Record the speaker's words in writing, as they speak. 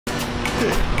You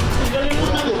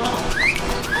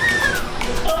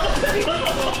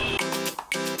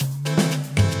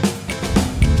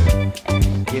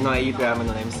know, I eat ramen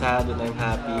when I'm sad, when I'm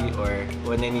happy, or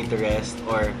when I need to rest,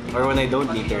 or when I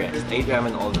don't need to rest. I eat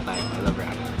ramen all the time. I love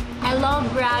ramen. I love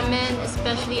ramen,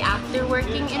 especially after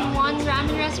working in one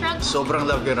ramen restaurant. Sobrang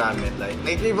love ko ramen. Like,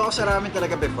 naitrip ako sa ramen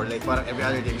talaga before. Like, parang every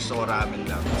other day gusto ko ramen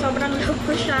lang. Sobrang love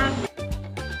ko siya.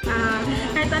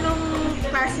 Kahit anong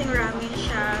klaseng ramen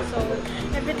siya. So,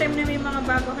 every time na may mga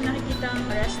bago ko nakikitang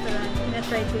restaurant,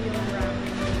 tinatry ko yung ramen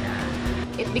nila.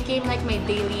 It became like my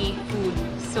daily food.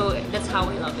 So that's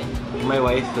how I love it. My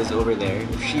wife is over there.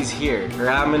 If she's here,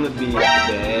 ramen would be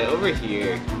over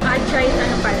here. I tried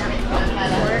ano pala,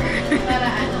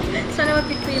 4. Sana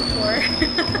mapit ko yung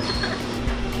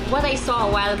 4. What I saw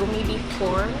a while ago, maybe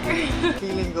 4.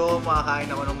 Feeling ko makakain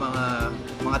ako ng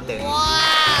mga 10. Wow!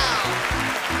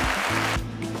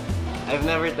 I've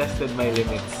never tested my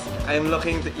limits. I'm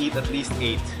looking to eat at least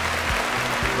 8.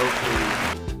 Hopefully.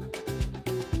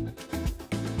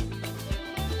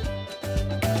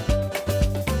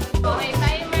 Okay,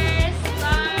 timer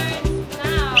starts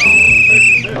now.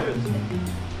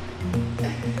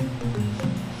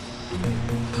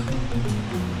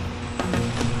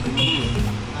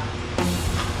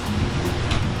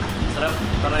 Sarap.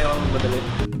 Parang ayaw akong magmadali.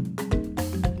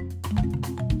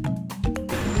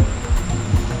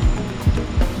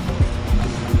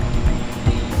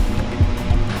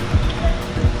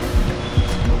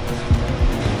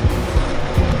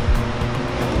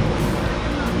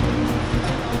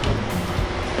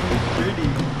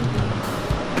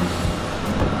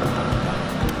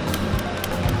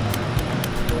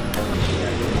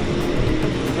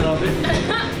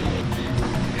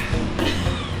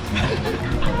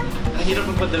 Ang hirap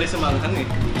magpadali sa manghang eh.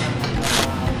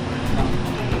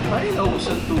 Ay, naubos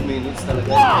yung 2 minutes talaga.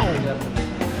 Wow!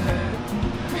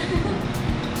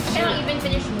 I don't even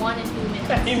finish 1 and 2 minutes.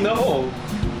 I know!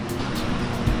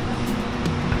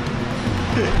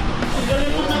 Ang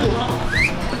galing mo na!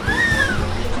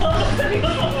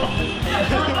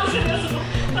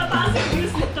 Tataas yung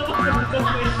views nito.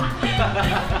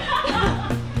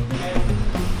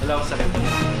 Wala akong sakit.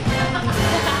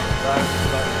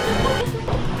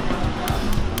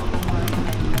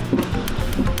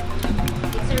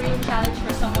 It's a real challenge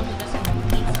for someone who doesn't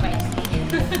eat spicy.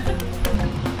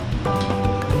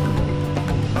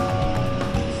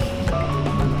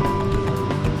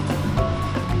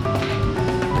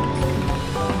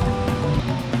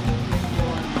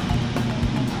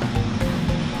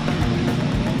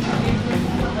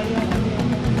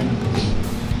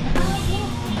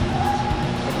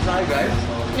 Hi guys.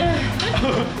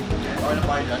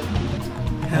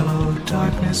 Hello,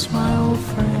 darkness, my old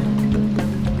friend.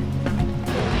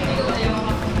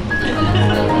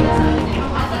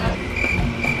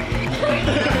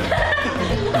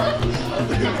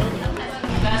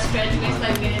 Last stretch guys,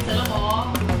 5 minutes. Alam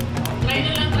mo? Try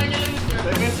na lang, mister.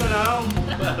 5 minutes na lang.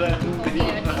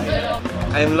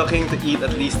 I'm looking to eat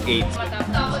at least 8.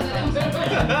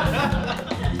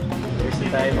 There's a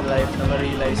time in life na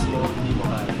ma-realize mo, hindi mo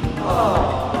kaya.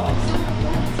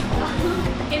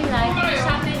 In life, you just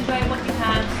have to enjoy what you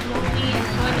have slowly,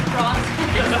 enjoy the process.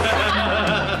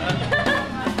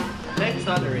 Life's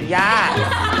not a race. Yeah.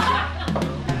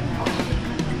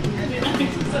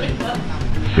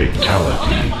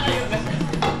 Fatality.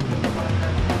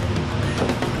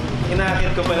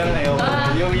 Inakit ko palang ayaw ko.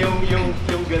 Yung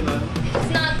ganun. It's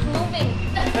not moving.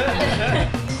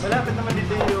 Malapit naman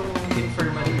dito yung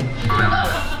infirmary.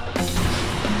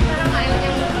 Parang ayaw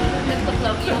niyang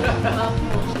nagpa-plug yung mouth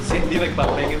mo. Kasi hindi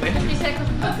nagpapahingin eh. 50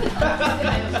 seconds.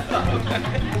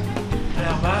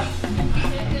 Kaya ba?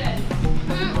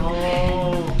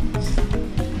 Oh.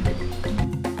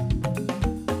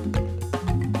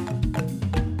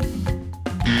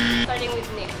 Starting with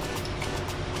Nick.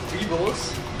 3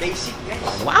 bowls? Basic, guys.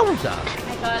 Wowza.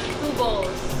 I got 2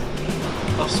 bowls.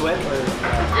 Of sweat or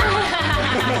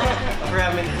of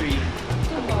ramen free?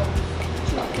 2 bowls.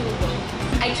 2 bowls.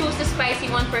 I chose the spicy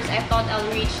one first. I thought I'll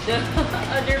reach the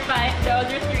other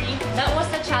 3. That was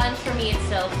the challenge for me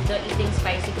itself, the eating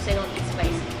spicy, because I don't eat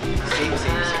spicy. Same.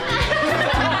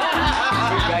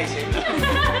 You guys, same.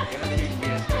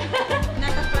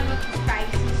 Not a fan of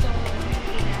spicy, so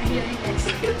here next.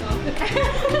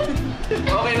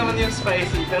 Okay naman yung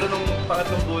spicy, pero nung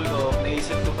pangatlong bowl ko,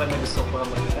 naisip ko pa na gusto ko pa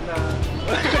mag-anak.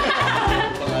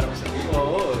 Pangarap sa iyo.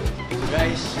 Oo. So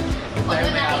guys, Huwag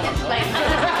mo natin yung spicy.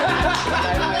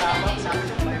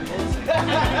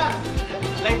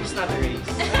 life is not a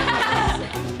race.